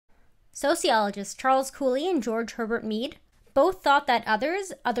Sociologists Charles Cooley and George Herbert Mead both thought that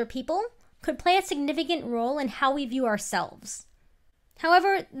other people, could play a significant role in how we view ourselves.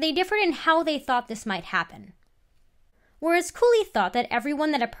 However, they differed in how they thought this might happen. Whereas Cooley thought that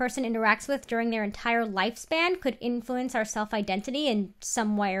everyone that a person interacts with during their entire lifespan could influence our self-identity in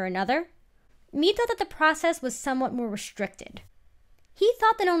some way or another, Mead thought that the process was somewhat more restricted. He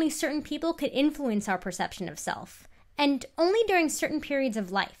thought that only certain people could influence our perception of self, and only during certain periods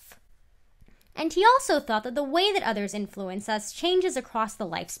of life. And he also thought that the way that others influence us changes across the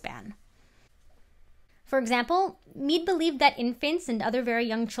lifespan. For example, Mead believed that infants and other very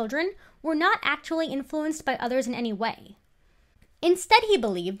young children were not actually influenced by others in any way. Instead, he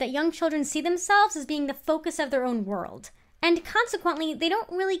believed that young children see themselves as being the focus of their own world, and consequently, they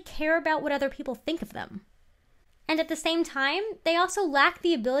don't really care about what other people think of them. And at the same time, they also lack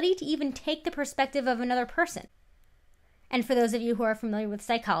the ability to even take the perspective of another person. And for those of you who are familiar with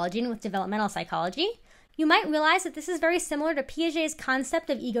psychology and with developmental psychology, you might realize that this is very similar to Piaget's concept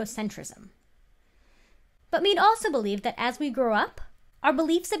of egocentrism. But Mead also believed that as we grow up, our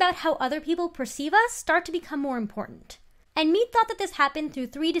beliefs about how other people perceive us start to become more important. And Mead thought that this happened through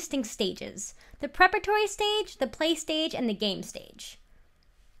 3 distinct stages: the preparatory stage, the play stage, and the game stage.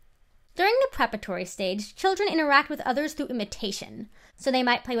 During the preparatory stage, children interact with others through imitation. So they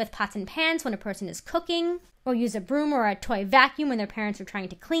might play with pots and pans when a person is cooking, or use a broom or a toy vacuum when their parents are trying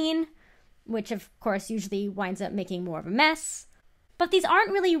to clean, which of course usually winds up making more of a mess. But these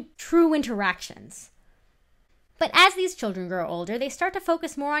aren't really true interactions. But as these children grow older, they start to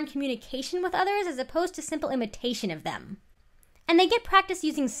focus more on communication with others as opposed to simple imitation of them. And they get practice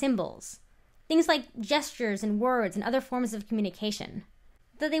using symbols, things like gestures and words and other forms of communication,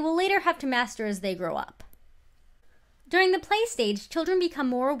 that they will later have to master as they grow up. During the play stage, children become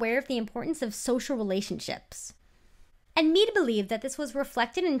more aware of the importance of social relationships. And Mead believed that this was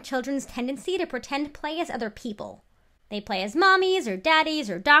reflected in children's tendency to pretend play as other people. They play as mommies or daddies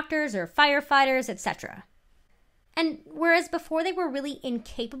or doctors or firefighters, etc. And whereas before they were really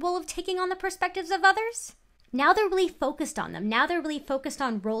incapable of taking on the perspectives of others, now they're really focused on them. Now they're really focused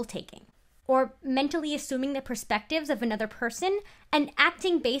on role-taking, or mentally assuming the perspectives of another person and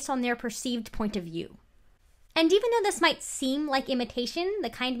acting based on their perceived point of view. And even though this might seem like imitation, the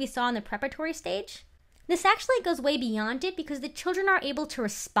kind we saw in the preparatory stage, this actually goes way beyond it because the children are able to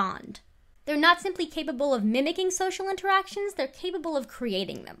respond. They're not simply capable of mimicking social interactions, they're capable of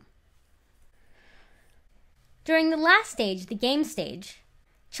creating them. During the last stage, the game stage,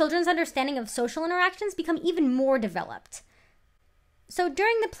 children's understanding of social interactions become even more developed. So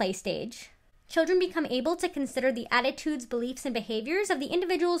during the play stage, children become able to consider the attitudes, beliefs, and behaviors of the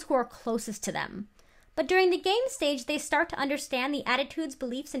individuals who are closest to them. But during the game stage, they start to understand the attitudes,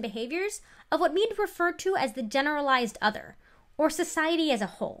 beliefs, and behaviors of what Mead referred to as the generalized other, or society as a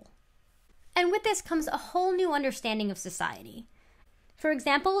whole. And with this comes a whole new understanding of society. For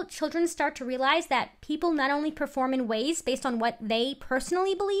example, children start to realize that people not only perform in ways based on what they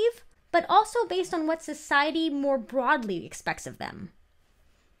personally believe, but also based on what society more broadly expects of them.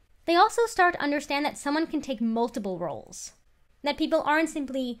 They also start to understand that someone can take multiple roles, that people aren't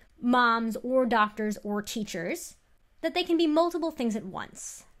simply moms or doctors or teachers, that they can be multiple things at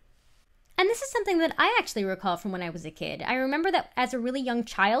once. And this is something that I actually recall from when I was a kid. I remember that as a really young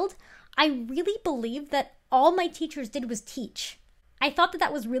child, I really believed that all my teachers did was teach. I thought that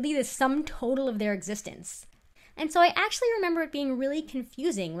that was really the sum total of their existence. And so I actually remember it being really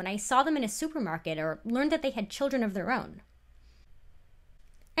confusing when I saw them in a supermarket or learned that they had children of their own.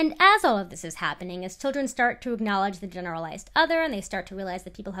 And as all of this is happening, as children start to acknowledge the generalized other and they start to realize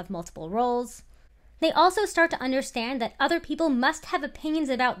that people have multiple roles, they also start to understand that other people must have opinions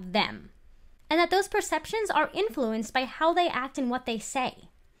about them, and that those perceptions are influenced by how they act and what they say.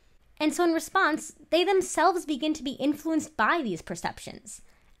 And so in response, they themselves begin to be influenced by these perceptions,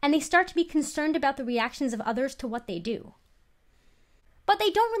 and they start to be concerned about the reactions of others to what they do. But they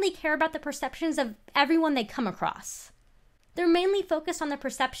don't really care about the perceptions of everyone they come across. They're mainly focused on the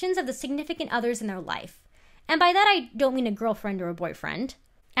perceptions of the significant others in their life. And by that I don't mean a girlfriend or a boyfriend,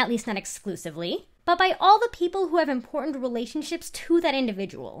 at least not exclusively, but by all the people who have important relationships to that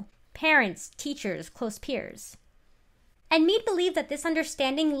individual: parents, teachers, close peers. And Mead believed that this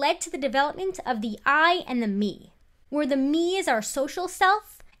understanding led to the development of the I and the me, where the me is our social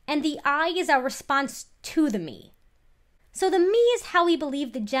self and the I is our response to the me. So the me is how we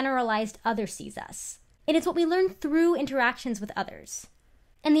believe the generalized other sees us. It is what we learn through interactions with others.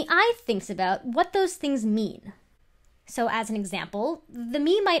 And the I thinks about what those things mean. So as an example, the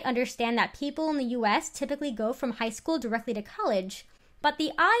me might understand that people in the US typically go from high school directly to college, but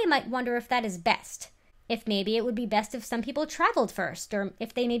the I might wonder if that is best, if maybe it would be best if some people traveled first, or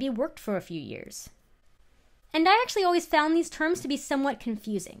if they maybe worked for a few years. And I actually always found these terms to be somewhat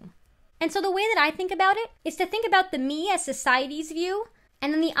confusing. And so the way that I think about it is to think about the me as society's view,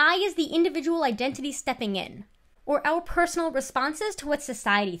 and then the I as the individual identity stepping in, or our personal responses to what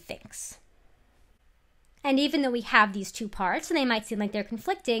society thinks. And even though we have these two parts, and they might seem like they're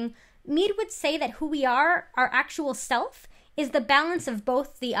conflicting, Mead would say that who we are, our actual self, is the balance of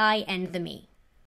both the I and the me.